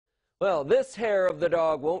Well, this hair of the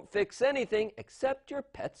dog won't fix anything except your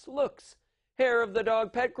pet's looks. Hair of the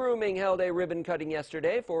Dog Pet Grooming held a ribbon cutting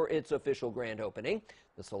yesterday for its official grand opening.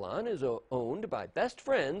 The salon is owned by best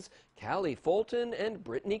friends Callie Fulton and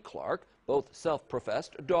Brittany Clark, both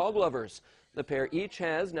self-professed dog lovers. The pair each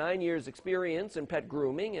has 9 years' experience in pet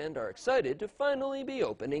grooming and are excited to finally be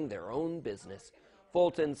opening their own business.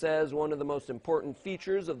 Fulton says one of the most important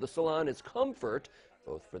features of the salon is comfort,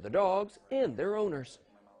 both for the dogs and their owners.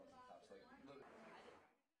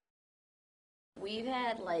 We've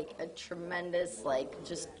had like a tremendous,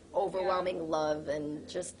 just overwhelming love and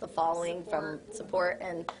just the following from support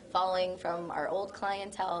and following from our old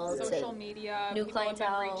clientele social to media, new people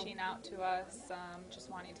clientele. have been reaching out to us, just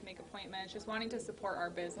wanting to make appointments, just wanting to support our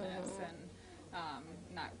business and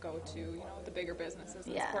not go to the bigger businesses.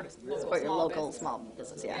 And Support your local small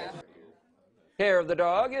business. Yeah. Hair of the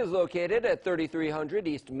Dog is located at 3300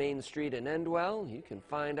 East Main Street in Endwell. You can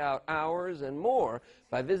find out hours and more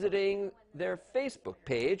by visiting their Facebook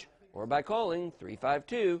page or by calling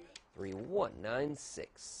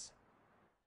 352-3196.